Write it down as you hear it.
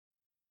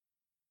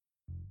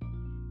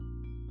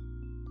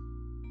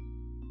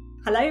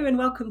Hello and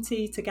welcome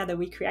to Together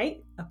We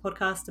Create, a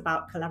podcast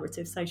about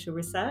collaborative social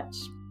research.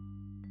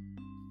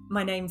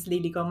 My name's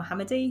Lili Gol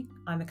Mohammadi.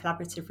 I'm a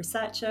collaborative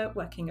researcher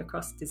working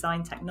across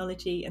design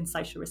technology and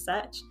social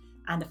research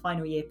and a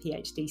final year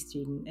PhD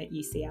student at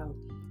UCL.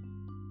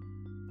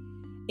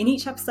 In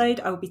each episode,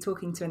 I will be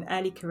talking to an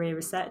early career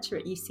researcher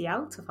at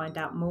UCL to find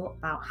out more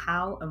about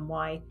how and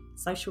why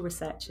social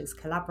researchers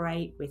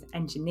collaborate with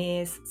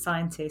engineers,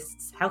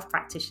 scientists, health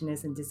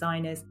practitioners and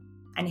designers,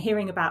 and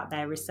hearing about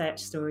their research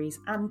stories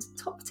and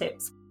top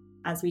tips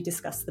as we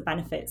discuss the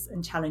benefits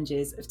and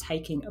challenges of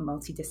taking a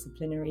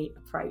multidisciplinary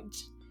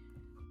approach.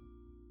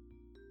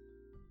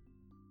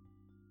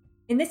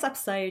 In this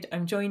episode,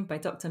 I'm joined by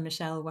Dr.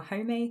 Michelle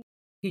Wahome,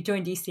 who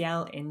joined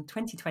UCL in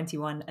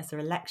 2021 as a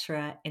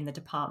lecturer in the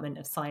Department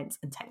of Science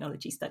and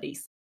Technology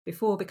Studies.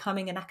 Before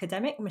becoming an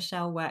academic,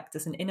 Michelle worked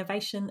as an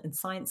innovation and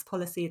science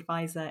policy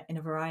advisor in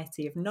a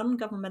variety of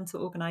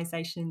non-governmental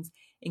organisations,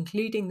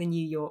 including the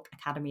New York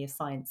Academy of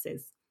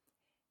Sciences.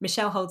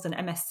 Michelle holds an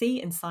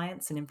MSc in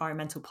Science and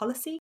Environmental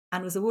Policy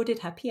and was awarded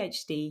her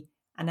PhD,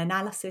 an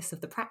analysis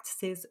of the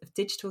practices of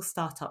digital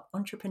startup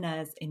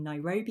entrepreneurs in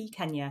Nairobi,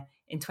 Kenya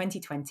in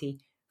 2020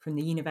 from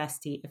the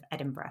University of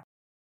Edinburgh.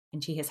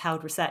 And she has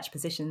held research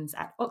positions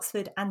at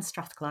Oxford and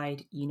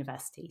Strathclyde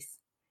universities.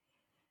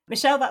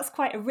 Michelle, that's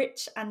quite a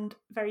rich and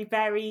very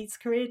varied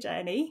career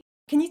journey.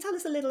 Can you tell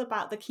us a little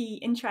about the key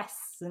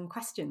interests and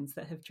questions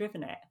that have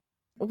driven it?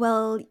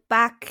 Well,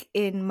 back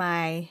in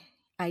my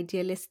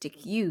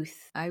idealistic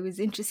youth, I was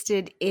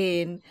interested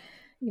in,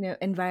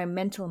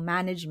 environmental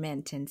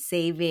management and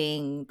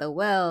saving the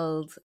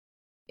world.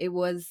 It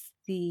was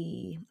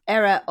the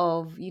era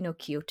of,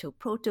 Kyoto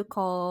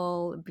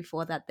Protocol.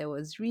 Before that, there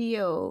was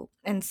Rio.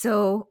 And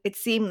so it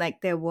seemed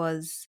like there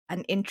was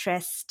an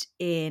interest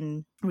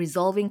in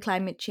resolving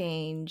climate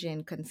change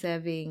and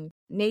conserving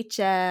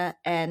nature.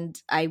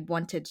 And I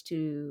wanted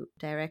to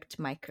direct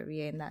my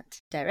career in that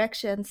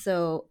direction.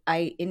 So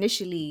I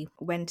initially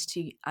went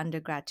to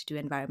undergrad to do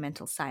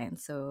environmental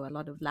science. So a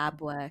lot of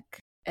lab work.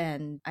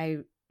 And I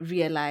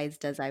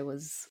realized as I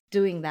was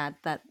doing that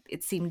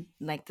it seemed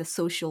like the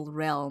social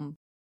realm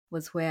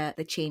was where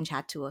the change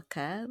had to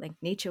occur. Like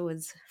nature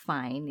was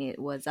fine. It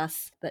was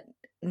us that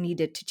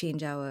needed to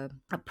change our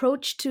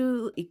approach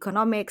to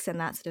economics and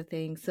that sort of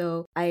thing.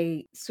 So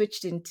I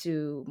switched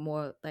into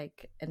more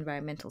like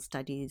environmental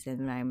studies,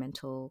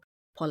 environmental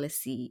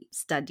policy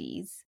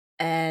studies,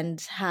 and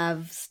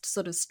have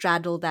sort of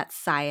straddled that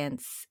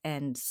science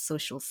and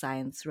social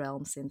science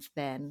realm since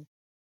then.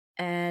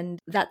 And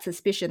that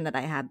suspicion that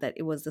I had that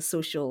it was the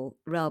social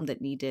realm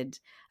that needed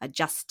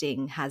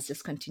adjusting has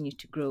just continued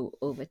to grow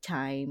over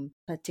time,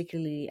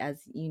 particularly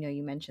as,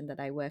 you mentioned that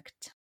I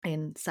worked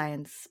in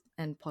science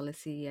and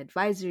policy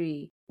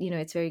advisory.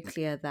 It's very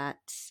clear that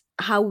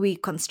how we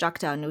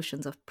construct our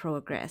notions of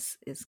progress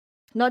is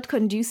not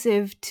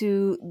conducive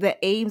to the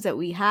aims that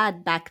we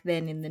had back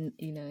then in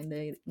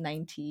the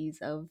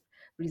 90s of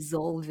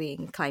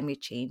resolving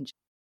climate change.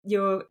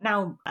 You're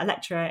now a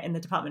lecturer in the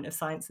Department of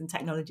Science and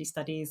Technology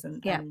Studies,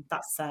 and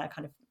that's kind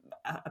of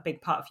a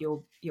big part of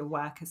your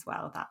work as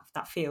well,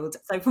 that field.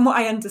 So from what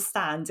I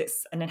understand,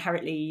 it's an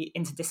inherently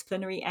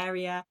interdisciplinary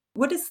area.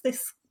 What does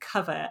this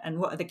cover and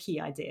what are the key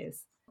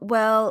ideas?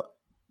 Well,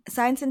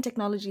 science and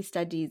technology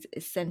studies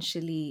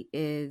essentially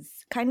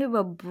is kind of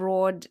a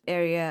broad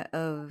area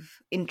of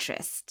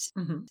interest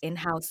in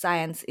how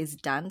science is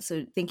done.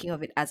 So thinking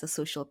of it as a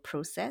social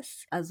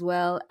process, as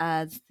well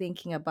as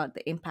thinking about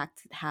the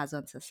impact it has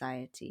on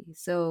society.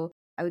 So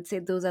I would say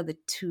those are the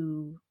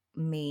two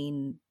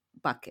main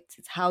buckets.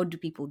 It's how do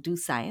people do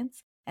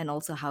science? And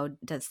also, how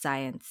does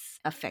science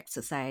affect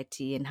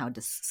society, and how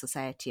does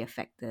society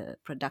affect the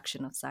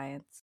production of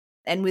science?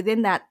 And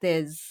within that,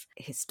 there's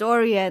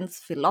historians,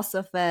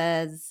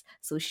 philosophers,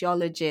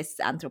 sociologists,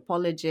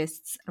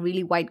 anthropologists, a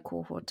really wide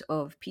cohort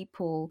of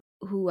people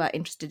who are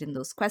interested in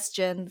those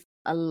questions.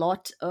 A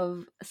lot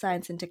of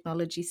science and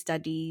technology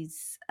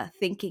studies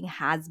thinking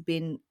has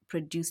been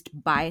produced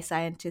by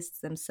scientists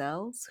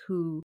themselves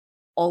who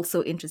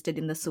also interested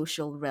in the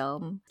social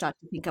realm, start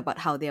to think about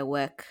how their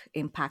work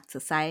impacts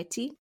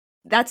society.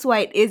 That's why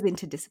it is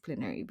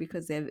interdisciplinary,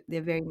 because there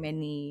are very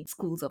many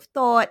schools of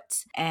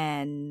thought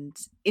and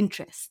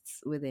interests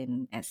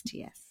within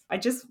STS. I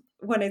just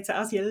wanted to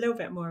ask you a little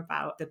bit more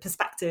about the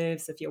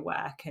perspectives of your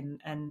work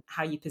and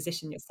how you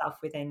position yourself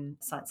within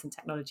science and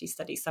technology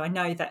studies. So I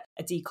know that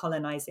a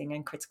decolonizing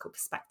and critical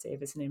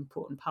perspective is an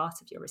important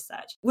part of your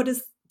research. What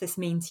does this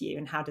mean to you,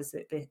 and how does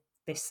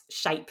this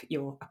shape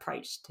your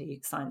approach to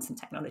science and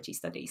technology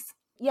studies?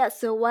 Yeah,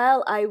 so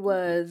while I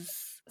was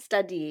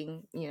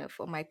studying,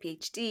 for my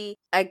PhD,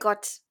 I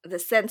got the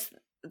sense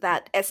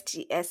that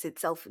STS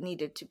itself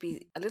needed to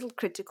be a little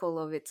critical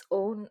of its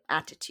own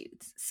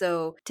attitudes.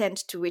 So, tend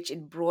to which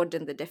it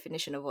broadened the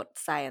definition of what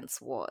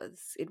science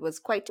was. It was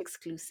quite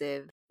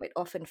exclusive. It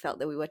often felt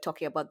that we were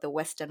talking about the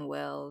Western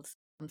world.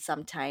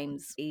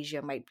 Sometimes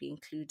Asia might be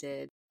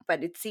included.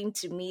 But it seemed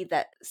to me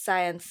that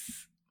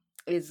science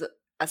is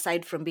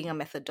aside from being a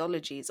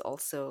methodology, is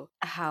also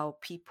how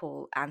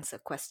people answer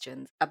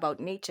questions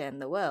about nature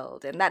and the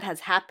world. And that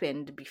has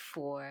happened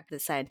before the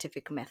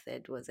scientific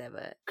method was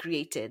ever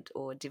created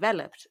or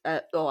developed,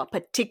 or a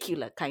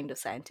particular kind of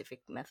scientific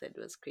method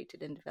was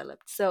created and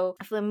developed. So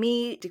for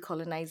me,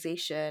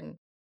 decolonization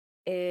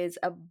is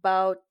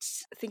about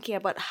thinking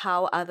about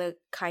how other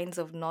kinds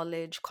of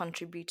knowledge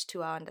contribute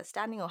to our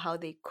understanding, or how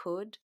they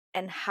could,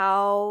 and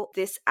how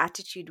this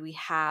attitude we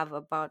have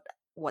about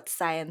what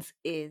science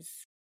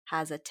is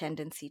has a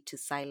tendency to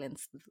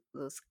silence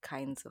those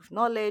kinds of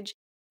knowledge,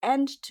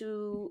 and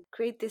to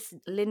create this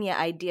linear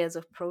ideas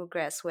of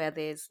progress where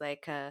there's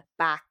like a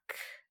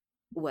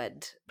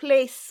backward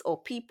place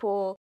or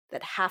people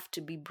that have to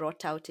be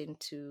brought out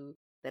into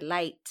the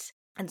light.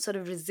 And sort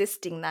of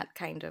resisting that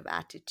kind of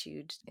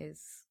attitude is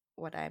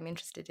what I'm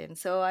interested in.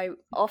 So I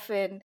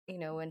often,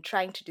 when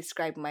trying to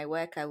describe my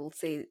work, I will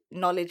say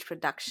knowledge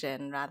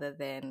production rather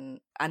than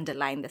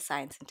underline the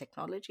science and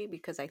technology,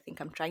 because I think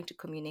I'm trying to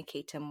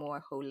communicate a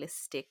more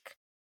holistic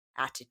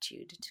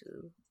attitude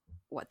to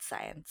what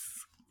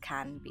science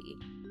can be.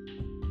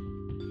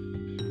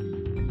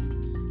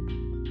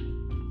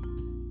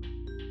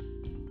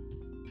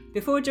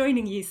 Before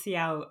joining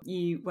UCL,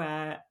 you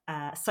were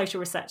a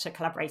social researcher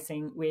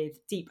collaborating with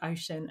deep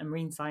ocean and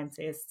marine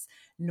scientists,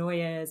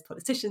 lawyers,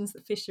 politicians, the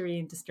fishery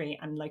industry,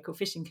 and local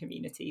fishing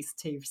communities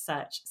to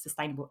research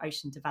sustainable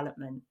ocean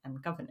development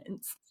and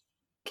governance.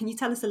 Can you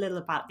tell us a little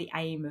about the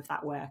aim of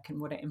that work and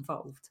what it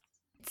involved?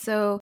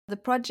 So the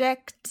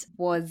project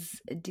was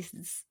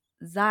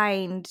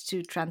designed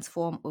to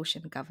transform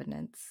ocean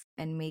governance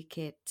and make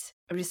it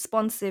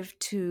responsive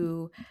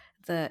to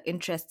the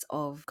interests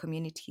of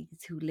communities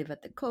who live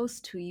at the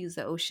coast, who use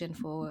the ocean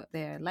for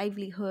their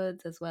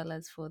livelihoods as well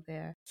as for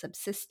their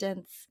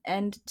subsistence,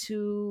 and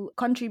to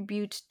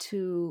contribute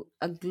to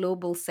a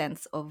global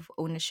sense of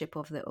ownership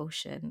of the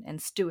ocean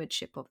and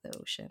stewardship of the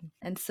ocean.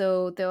 And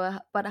so there were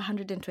about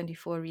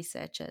 124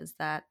 researchers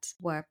that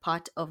were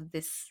part of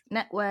this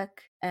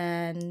network,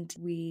 and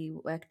we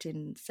worked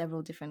in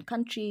several different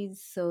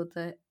countries. So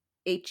the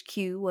HQ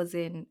was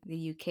in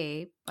the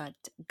UK, but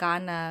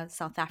Ghana,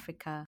 South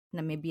Africa,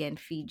 Namibia, and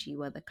Fiji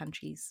were the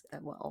countries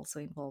that were also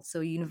involved.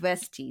 So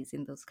universities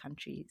in those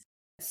countries.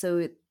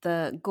 So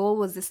the goal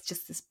was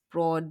this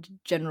broad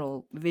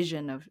general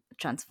vision of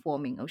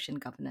transforming ocean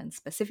governance,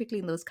 specifically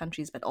in those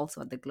countries, but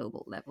also at the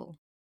global level.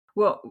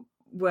 What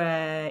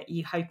were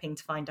you hoping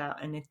to find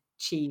out and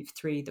achieve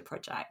through the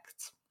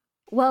project?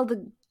 Well,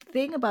 the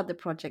thing about the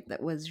project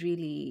that was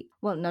really,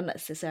 well, not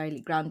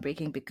necessarily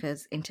groundbreaking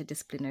because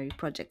interdisciplinary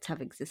projects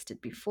have existed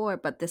before,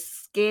 but the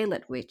scale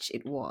at which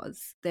it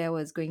was, there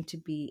was going to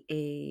be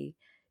a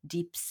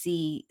deep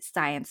sea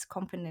science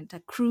component,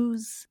 a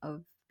cruise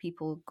of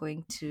people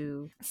going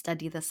to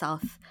study the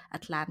South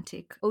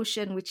Atlantic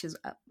Ocean, which is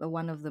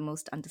one of the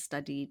most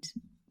understudied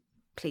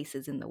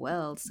places in the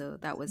world. So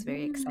that was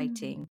very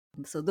exciting.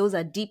 So those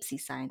are deep sea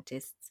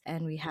scientists.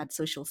 And we had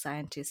social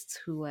scientists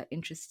who were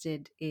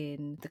interested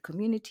in the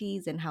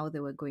communities and how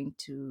they were going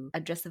to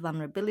address the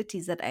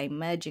vulnerabilities that are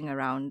emerging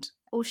around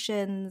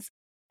oceans,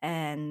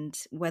 and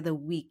whether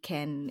we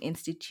can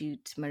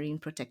institute marine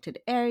protected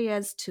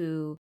areas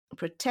to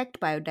protect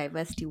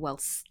biodiversity while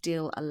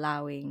still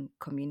allowing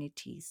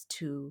communities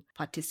to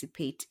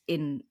participate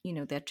in,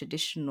 their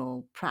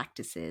traditional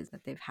practices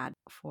that they've had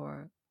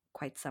for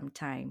quite some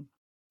time.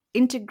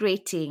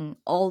 Integrating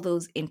all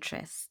those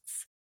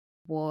interests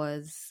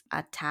was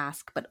a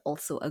task, but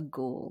also a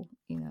goal,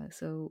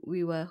 So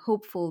we were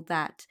hopeful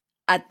that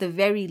at the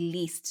very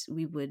least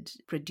we would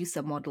produce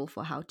a model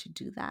for how to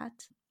do that.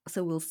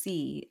 So we'll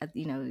see,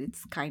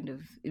 it's kind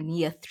of in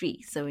year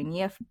 3. So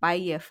by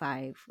year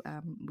 5,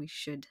 we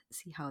should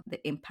see how the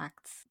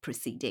impact's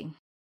proceeding.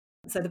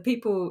 So the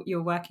people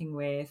you're working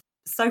with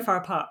so far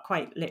apart,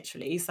 quite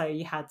literally. So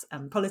you had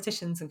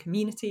politicians and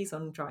communities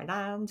on dry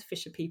land,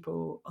 fisher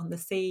people on the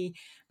sea,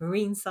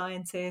 marine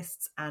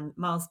scientists, and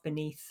miles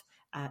beneath,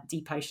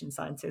 deep ocean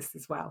scientists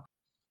as well.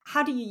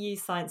 How do you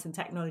use science and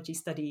technology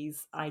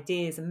studies,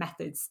 ideas and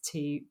methods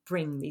to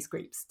bring these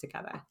groups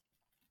together?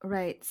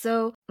 Right.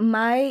 So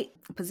my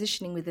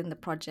positioning within the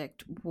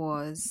project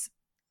was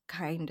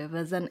kind of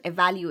as an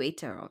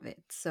evaluator of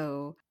it.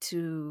 So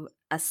to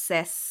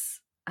assess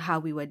how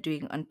we were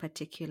doing in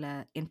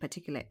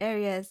particular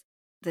areas,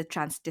 the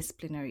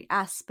transdisciplinary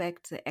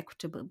aspect, the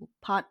equitable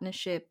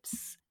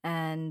partnerships,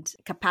 and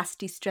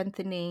capacity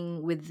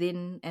strengthening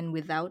within and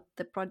without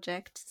the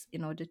project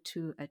in order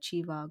to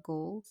achieve our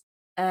goals.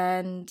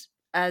 And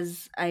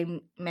as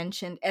I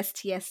mentioned,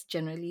 STS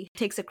generally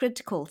takes a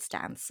critical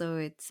stance. So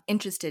it's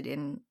interested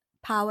in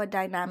power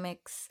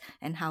dynamics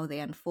and how they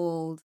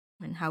unfold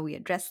and how we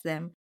address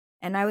them.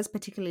 And I was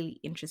particularly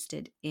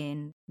interested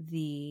in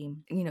the,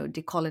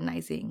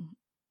 decolonizing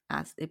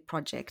as a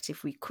project,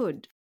 if we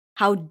could.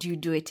 How do you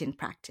do it in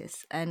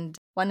practice? And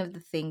one of the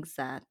things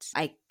that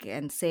I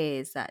can say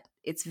is that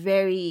it's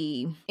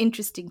very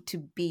interesting to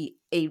be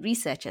a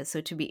researcher,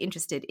 so to be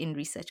interested in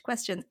research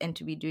questions and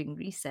to be doing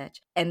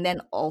research, and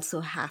then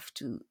also have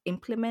to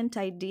implement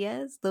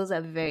ideas. Those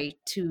are very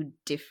two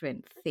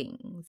different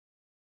things.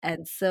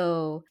 And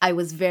so I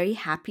was very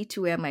happy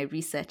to wear my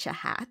researcher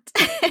hat.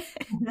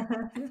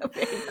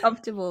 Very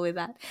comfortable with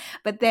that.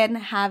 But then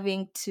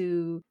having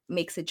to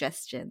make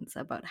suggestions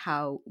about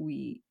how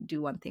we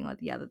do one thing or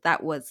the other,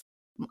 that was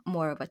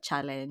more of a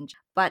challenge.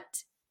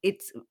 But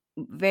it's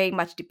very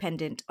much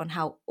dependent on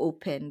how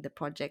open the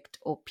project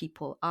or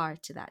people are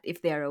to that.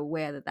 If they're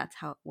aware that that's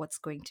what's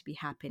going to be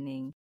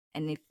happening,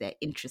 and if they're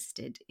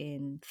interested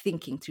in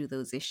thinking through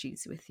those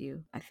issues with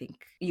you, I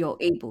think you're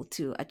able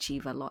to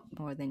achieve a lot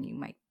more than you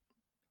might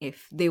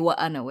if they were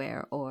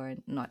unaware or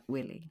not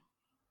willing.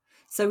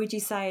 So would you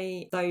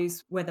say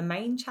those were the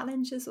main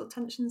challenges or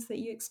tensions that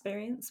you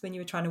experienced when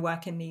you were trying to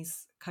work in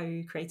these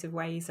co-creative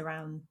ways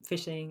around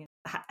fishing?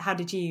 How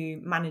did you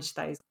manage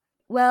those?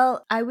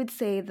 Well, I would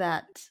say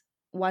that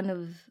one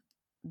of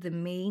the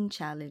main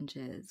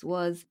challenges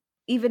was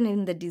even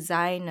in the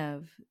design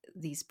of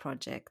these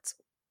projects,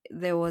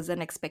 there was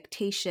an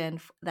expectation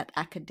that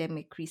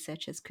academic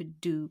researchers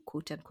could do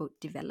quote unquote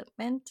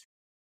development.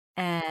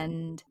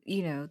 And,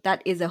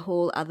 that is a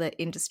whole other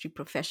industry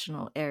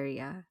professional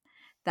area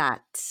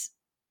that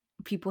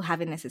people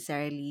haven't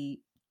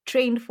necessarily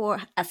trained for,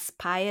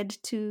 aspired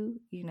to.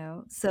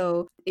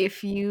 So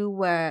if you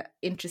were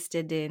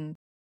interested in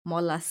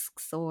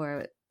mollusks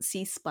or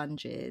sea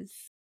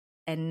sponges,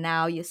 and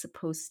now you're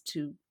supposed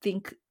to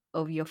think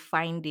of your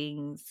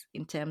findings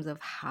in terms of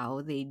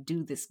how they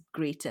do this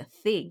greater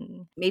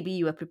thing. Maybe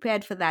you are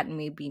prepared for that,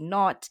 maybe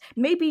not.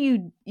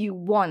 Maybe you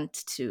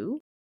want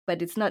to,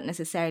 but it's not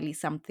necessarily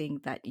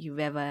something that you've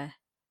ever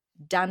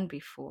done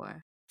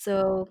before.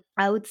 So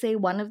I would say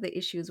one of the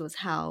issues was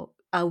how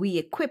are we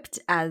equipped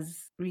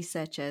as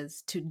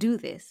researchers to do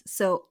this?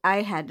 So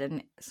I had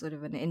an sort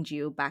of an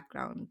NGO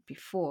background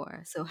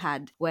before, so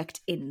had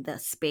worked in the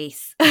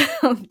space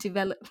of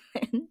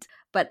development.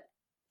 But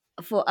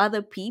for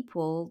other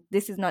people,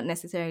 this is not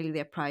necessarily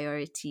their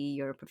priority.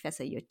 You're a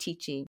professor, you're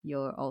teaching,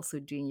 you're also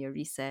doing your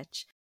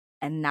research.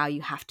 And now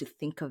you have to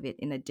think of it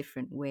in a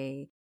different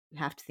way. You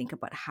have to think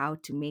about how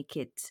to make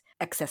it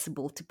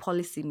accessible to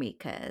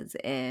policymakers.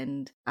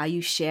 And are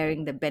you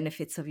sharing the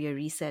benefits of your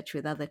research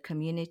with other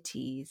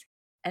communities?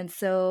 And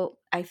so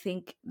I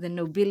think the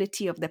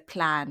nobility of the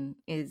plan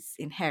is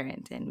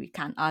inherent and we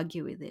can't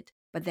argue with it.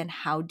 But then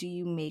how do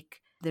you make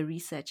the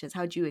researchers,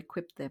 how do you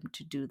equip them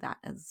to do that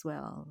as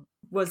well?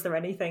 Was there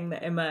anything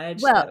that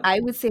emerged Well, that I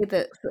would say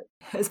that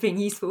has been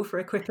useful for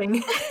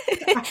equipping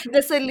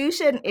the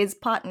solution is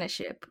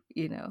partnership.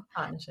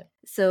 partnership?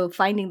 So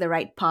finding the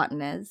right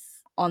partners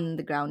on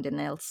the ground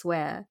and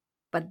elsewhere.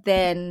 But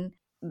then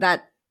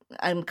that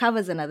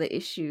uncovers another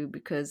issue,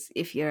 because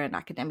if you're an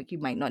academic, you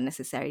might not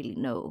necessarily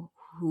know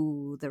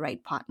who the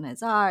right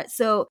partners are.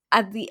 So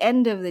at the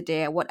end of the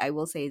day, what I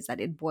will say is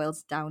that it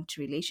boils down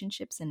to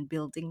relationships and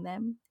building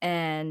them.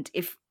 And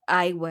if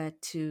I were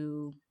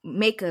to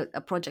make a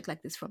project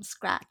like this from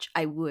scratch,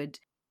 I would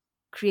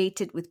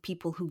create it with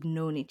people who've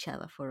known each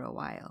other for a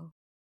while.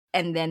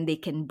 And then they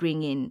can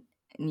bring in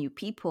new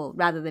people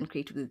rather than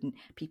create with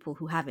people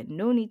who haven't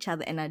known each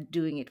other and are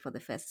doing it for the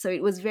first. So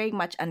it was very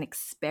much an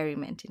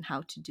experiment in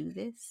how to do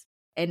this.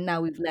 And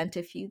now we've learned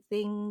a few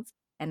things.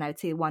 And I'd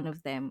say one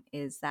of them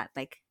is that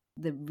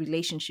the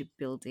relationship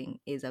building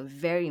is a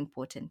very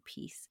important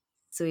piece.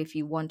 So if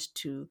you want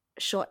to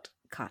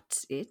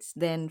shortcut it,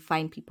 then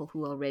find people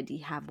who already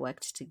have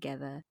worked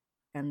together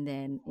and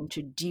then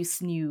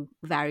introduce new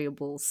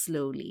variables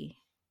slowly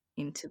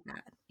into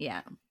that.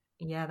 Yeah.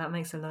 Yeah, that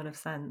makes a lot of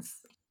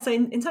sense. So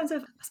in terms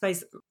of, I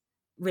suppose,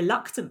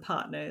 reluctant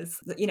partners,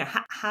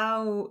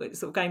 how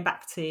sort of going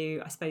back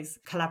to, I suppose,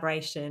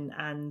 collaboration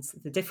and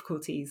the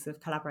difficulties of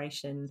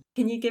collaboration,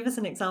 can you give us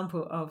an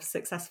example of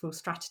successful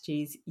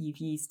strategies you've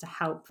used to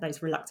help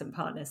those reluctant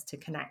partners to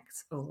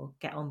connect or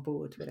get on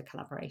board with a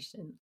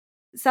collaboration?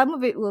 Some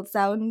of it will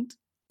sound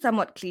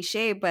somewhat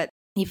cliche, but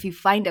if you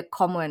find a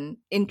common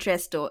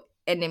interest or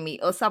enemy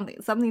or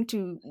something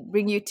to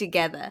bring you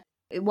together.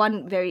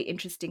 One very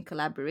interesting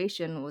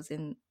collaboration was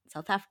in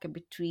South Africa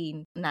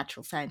between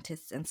natural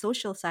scientists and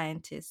social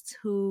scientists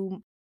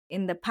who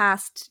in the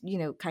past,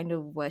 kind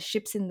of were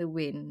ships in the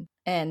wind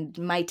and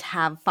might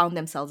have found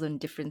themselves on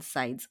different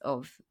sides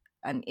of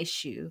an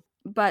issue.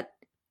 But,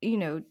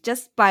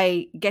 just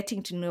by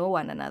getting to know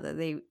one another,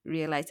 they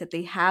realize that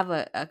they have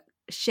a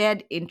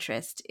shared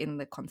interest in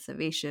the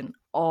conservation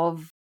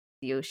of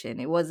the ocean.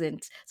 It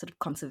wasn't sort of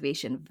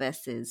conservation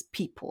versus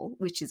people,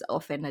 which is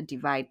often a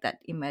divide that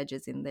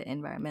emerges in the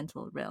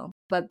environmental realm.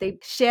 But they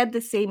shared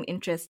the same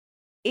interest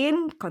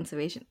in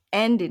conservation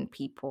and in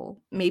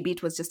people. Maybe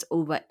it was just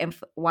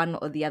one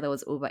or the other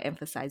was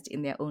overemphasized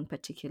in their own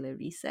particular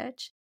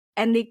research.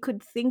 And they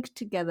could think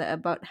together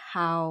about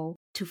how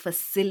to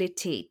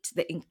facilitate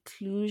the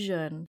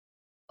inclusion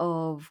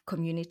of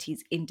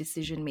communities in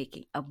decision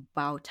making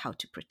about how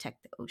to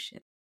protect the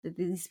ocean. That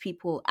these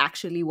people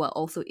actually were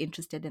also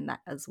interested in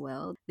that as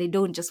well. They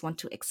don't just want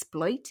to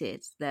exploit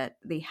it, that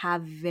they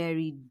have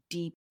very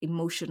deep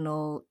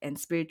emotional and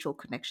spiritual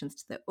connections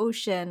to the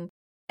ocean.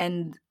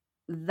 And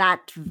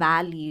that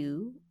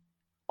value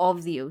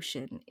of the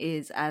ocean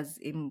is as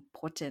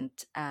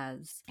important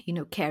as,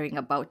 caring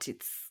about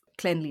its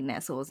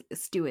cleanliness or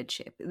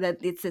stewardship, that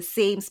it's the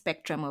same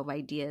spectrum of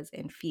ideas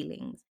and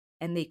feelings,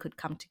 and they could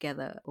come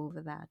together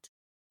over that.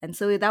 And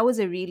so that was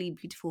a really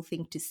beautiful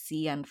thing to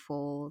see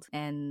unfold.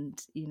 And,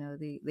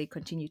 they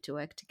continue to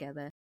work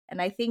together.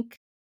 And I think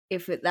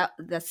if that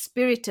the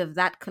spirit of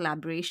that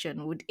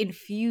collaboration would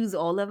infuse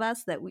all of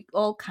us, that we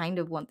all kind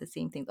of want the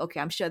same thing. Okay,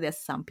 I'm sure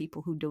there's some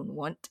people who don't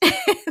want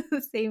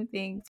the same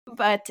things,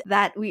 but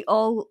that we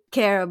all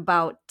care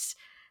about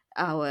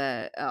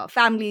our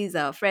families,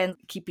 our friends,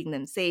 keeping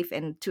them safe,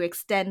 and to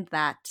extend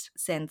that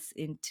sense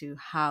into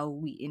how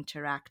we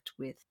interact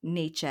with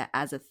nature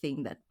as a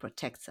thing that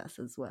protects us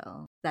as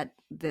well. That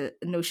the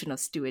notion of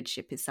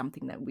stewardship is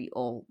something that we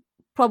all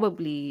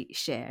probably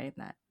share in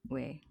that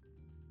way.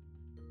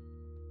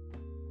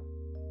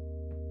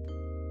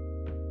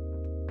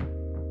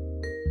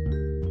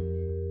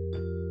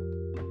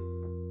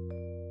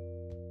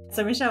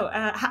 So, Michelle,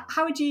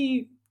 how would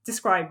you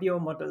describe your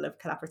model of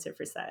collaborative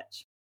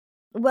research?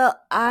 Well,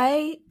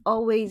 I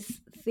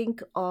always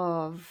think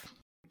of,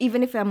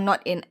 even if I'm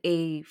not in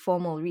a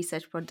formal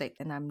research project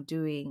and I'm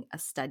doing a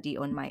study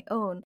on my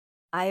own,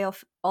 I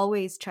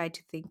always try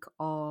to think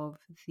of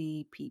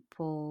the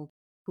people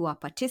who are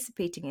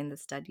participating in the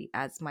study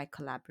as my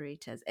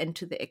collaborators. And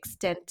to the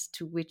extent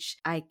to which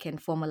I can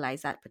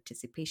formalize that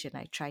participation,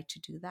 I try to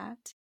do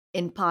that.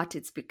 In part,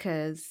 it's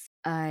because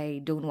I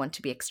don't want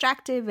to be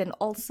extractive, and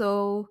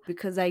also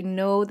because I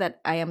know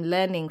that I am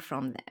learning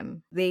from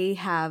them. They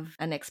have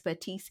an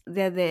expertise.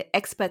 They're the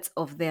experts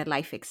of their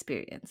life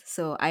experience.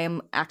 So I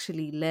am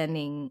actually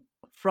learning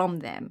from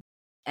them.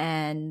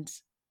 And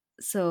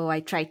so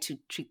I try to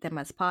treat them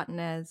as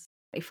partners.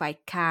 If I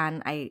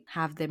can, I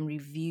have them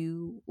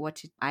review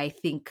what I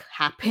think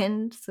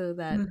happened so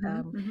that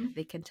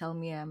they can tell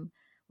me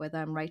whether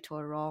I'm right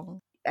or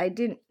wrong. I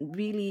didn't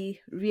really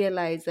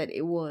realize that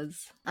it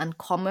was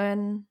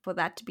uncommon for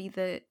that to be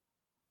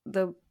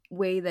the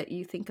way that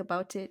you think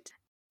about it.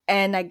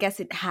 And I guess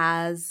it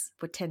has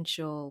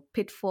potential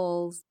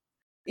pitfalls.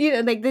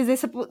 Like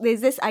there's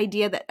this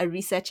idea that a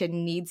researcher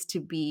needs to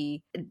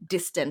be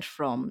distant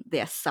from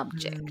their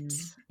subject,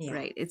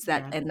 right? It's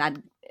that, and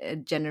that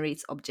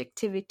generates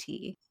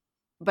objectivity.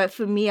 But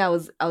for me, I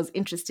was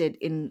interested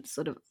in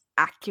sort of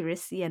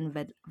accuracy and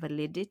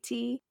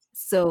validity.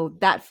 So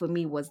that for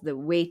me was the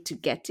way to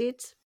get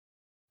it.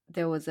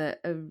 There was a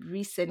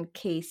recent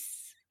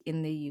case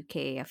in the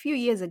UK a few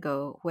years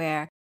ago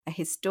where a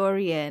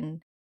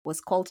historian was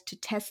called to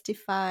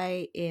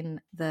testify in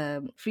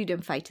the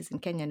freedom fighters in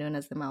Kenya known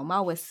as the Mau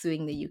Mau were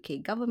suing the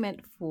UK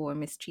government for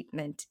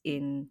mistreatment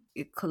in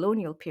the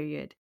colonial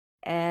period.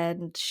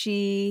 And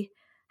she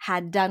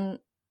had done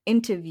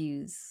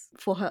interviews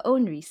for her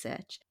own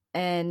research,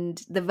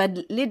 and the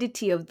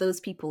validity of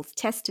those people's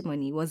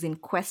testimony was in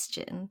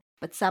question,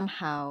 but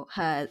somehow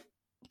her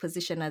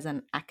position as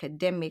an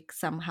academic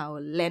somehow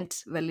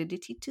lent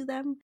validity to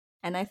them.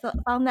 And I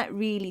found that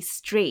really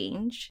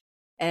strange.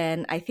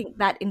 And I think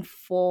that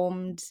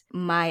informed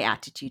my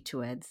attitude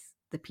towards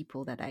the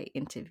people that I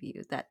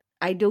interview, that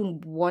I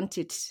don't want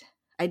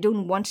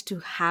to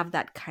have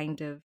that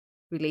kind of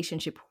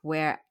relationship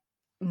where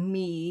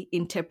me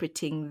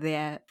interpreting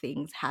their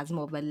things has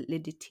more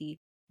validity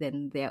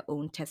than their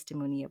own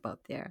testimony about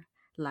their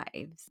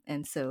lives.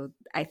 And so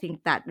I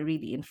think that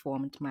really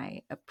informed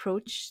my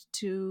approach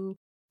to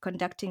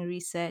conducting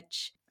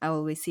research.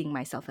 Always seeing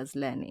myself as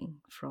learning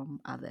from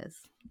others.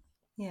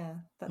 Yeah,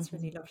 that's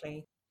really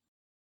lovely.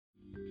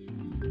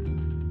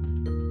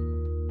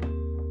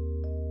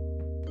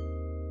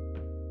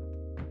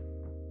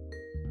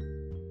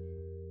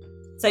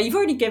 So you've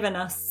already given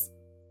us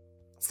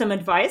some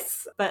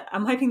advice, but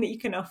I'm hoping that you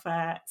can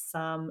offer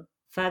some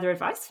further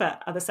advice for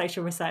other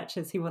social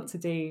researchers who want to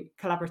do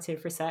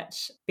collaborative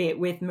research, be it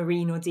with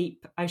marine or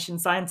deep ocean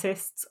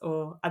scientists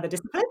or other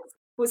disciplines.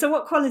 So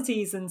what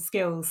qualities and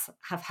skills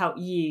have helped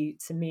you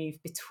to move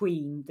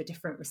between the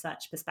different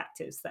research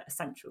perspectives that are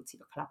central to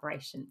your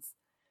collaborations?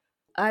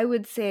 I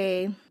would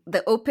say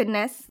the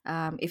openness.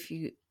 If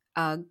you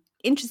are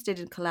interested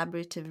in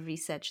collaborative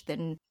research,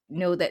 then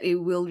know that it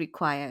will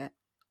require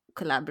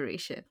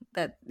collaboration,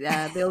 that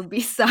there'll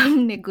be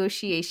some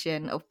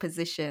negotiation of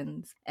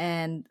positions,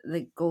 and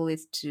the goal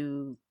is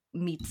to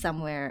meet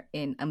somewhere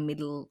in a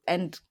middle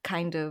and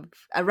kind of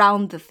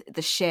around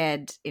the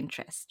shared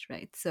interest,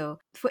 right? So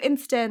for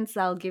instance,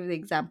 I'll give the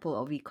example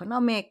of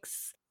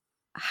economics.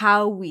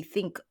 How we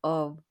think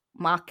of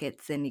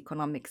markets and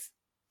economics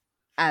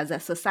as a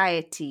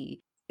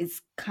society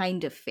is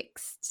kind of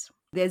fixed.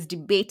 There's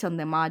debate on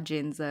the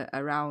margins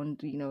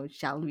around,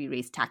 shall we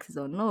raise taxes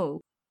or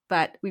no?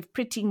 But we've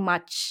pretty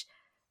much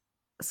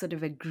sort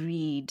of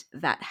agreed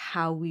that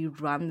how we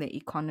run the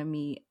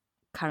economy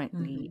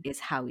currently is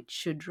how it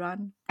should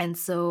run. And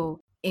so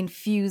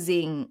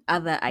infusing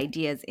other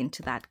ideas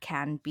into that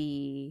can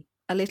be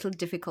a little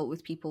difficult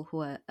with people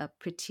who are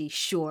pretty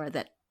sure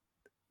that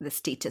the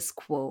status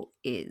quo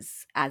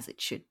is as it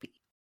should be.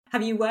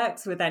 Have you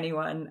worked with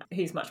anyone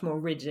who's much more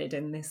rigid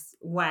in this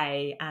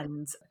way?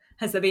 And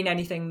has there been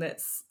anything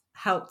that's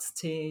helped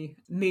to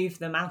move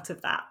them out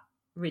of that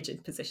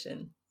rigid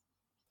position?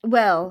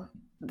 Well,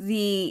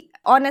 the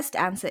honest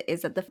answer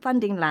is that the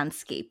funding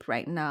landscape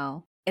right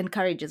now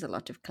encourages a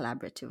lot of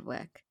collaborative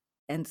work.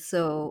 And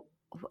so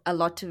a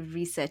lot of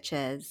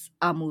researchers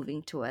are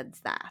moving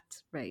towards that,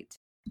 right?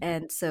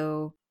 And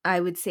so I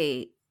would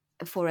say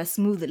for a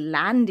smooth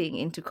landing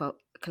into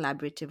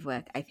collaborative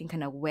work, I think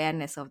an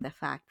awareness of the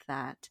fact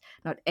that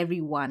not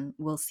everyone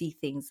will see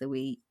things the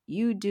way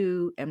you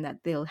do, and that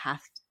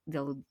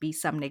there'll be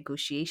some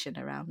negotiation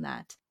around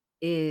that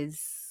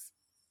is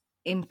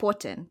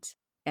important,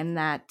 and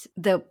that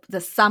the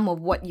sum of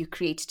what you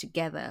create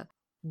together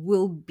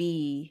will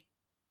be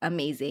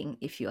amazing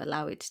if you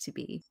allow it to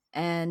be.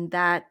 And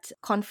that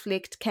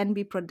conflict can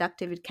be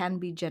productive, it can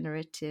be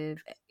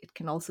generative, it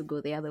can also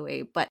go the other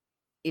way. But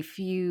if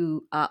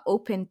you are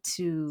open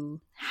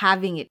to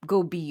having it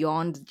go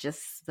beyond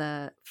just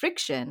the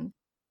friction,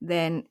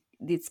 then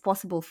it's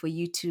possible for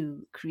you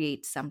to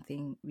create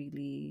something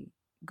really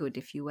good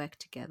if you work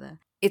together.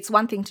 It's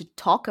one thing to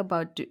talk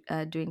about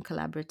doing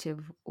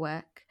collaborative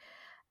work,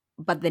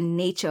 but the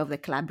nature of the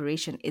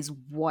collaboration is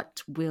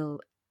what will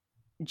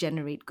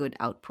generate good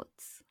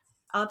outputs.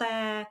 Are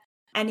there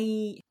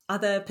any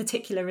other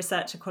particular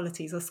researcher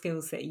qualities or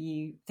skills that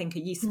you think are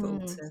useful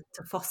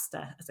to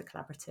foster as a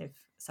collaborative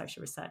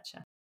social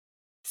researcher?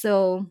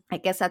 So I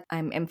guess that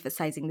I'm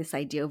emphasizing this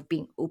idea of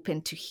being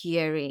open to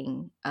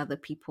hearing other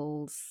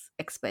people's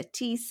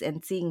expertise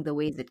and seeing the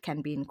ways it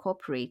can be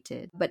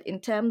incorporated. But in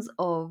terms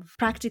of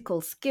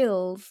practical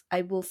skills,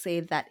 I will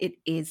say that it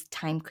is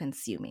time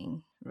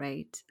consuming,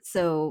 right?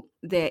 So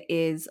there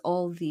is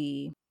all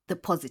the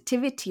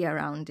positivity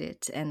around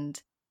it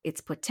and its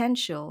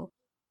potential.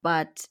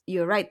 But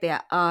you're right,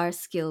 there are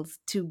skills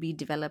to be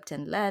developed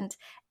and learned.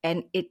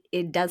 And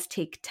it does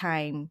take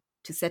time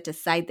to set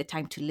aside the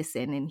time to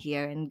listen and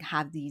hear and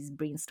have these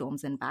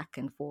brainstorms and back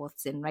and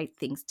forths and write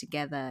things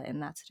together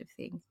and that sort of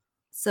thing.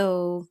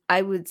 So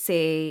I would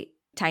say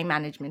time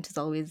management is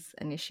always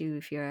an issue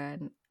if you're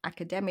an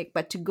academic,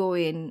 but to go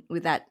in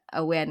with that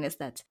awareness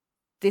that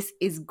this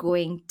is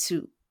going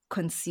to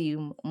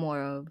consume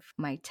more of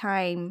my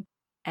time,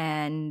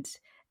 and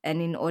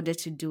in order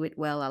to do it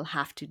well, I'll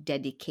have to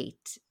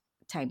dedicate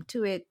time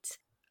to it.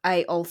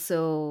 I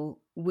also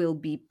will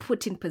be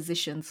put in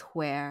positions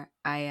where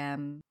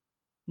I'm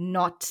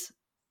not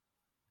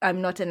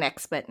an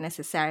expert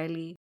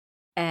necessarily,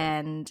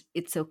 and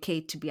it's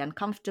okay to be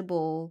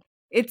uncomfortable.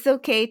 It's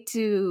okay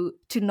to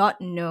not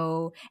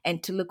know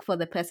and to look for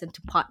the person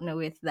to partner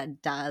with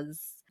that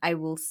does. I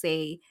will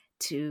say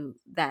too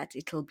that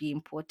it'll be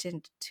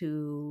important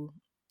to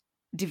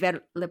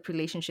develop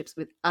relationships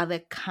with other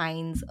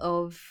kinds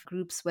of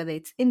groups, whether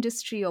it's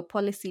industry or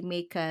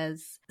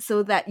policymakers,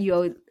 so that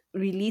you're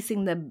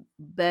releasing the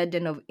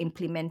burden of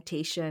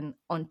implementation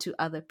onto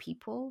other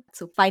people.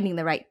 So finding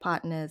the right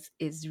partners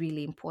is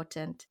really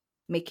important.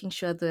 Making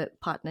sure the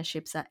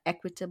partnerships are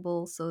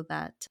equitable so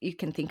that you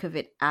can think of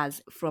it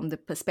as from the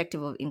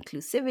perspective of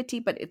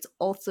inclusivity, but it's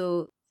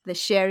also the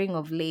sharing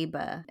of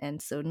labor.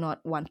 And so not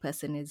one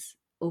person is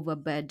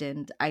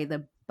overburdened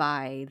either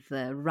by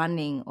the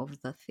running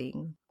of the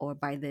thing or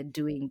by the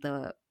doing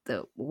the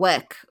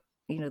work,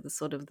 the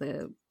sort of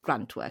the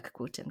grunt work,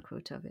 quote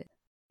unquote, of it.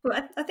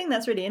 Well, I think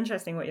that's really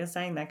interesting what you're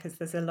saying there, because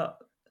there's a lot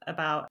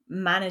about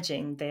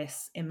managing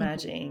this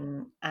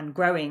emerging and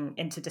growing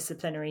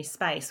interdisciplinary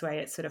space where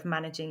it's sort of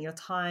managing your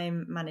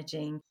time,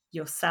 managing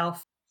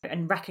yourself,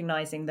 and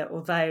recognizing that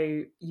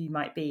although you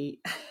might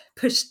be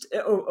pushed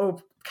or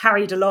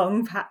carried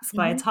along perhaps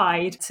by a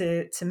tide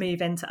to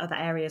move into other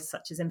areas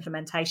such as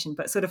implementation,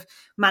 but sort of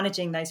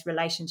managing those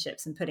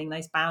relationships and putting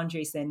those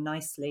boundaries in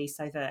nicely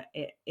so that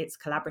it's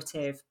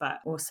collaborative, but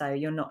also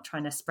you're not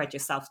trying to spread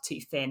yourself too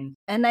thin.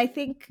 And I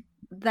think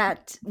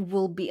that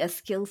will be a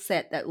skill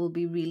set that will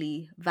be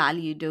really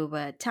valued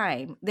over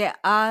time. There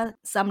are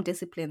some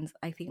disciplines,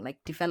 I think, like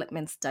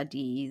development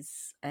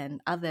studies and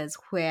others,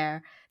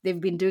 where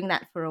they've been doing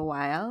that for a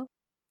while.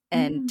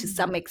 And to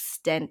some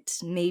extent,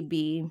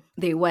 maybe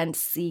they weren't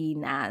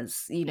seen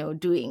as,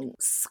 doing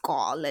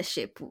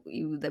scholarship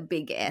with a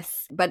big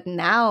S. But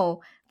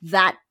now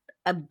that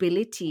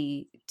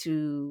ability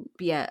to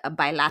be a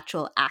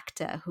bilateral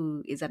actor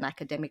who is an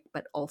academic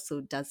but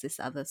also does this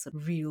other sort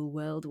of real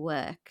world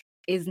work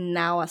is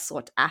now a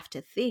sought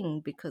after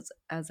thing, because,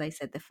 as I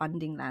said, the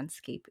funding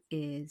landscape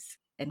is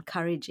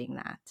encouraging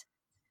that.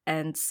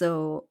 And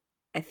so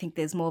I think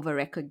there's more of a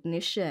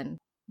recognition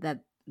that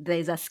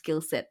there's a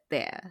skill set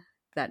there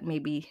that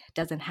maybe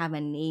doesn't have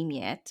a name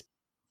yet.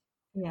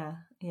 Yeah.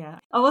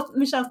 Oh, well,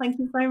 Michelle, thank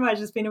you so much.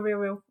 It's been a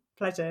real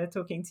pleasure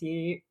talking to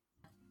you.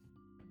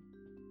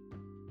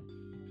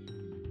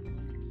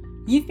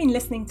 You've been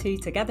listening to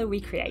Together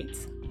We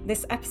Create.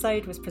 This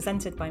episode was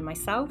presented by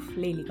myself,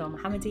 Lily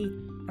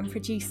Gul-Mohammadi, and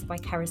produced by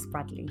Keris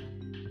Bradley.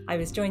 I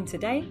was joined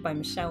today by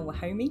Michelle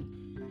Wahomey.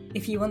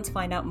 If you want to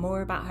find out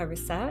more about her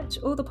research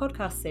or the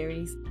podcast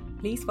series,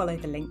 please follow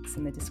the links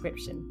in the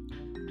description.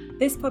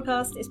 This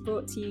podcast is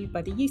brought to you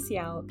by the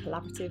UCL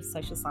Collaborative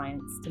Social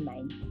Science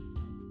Domain.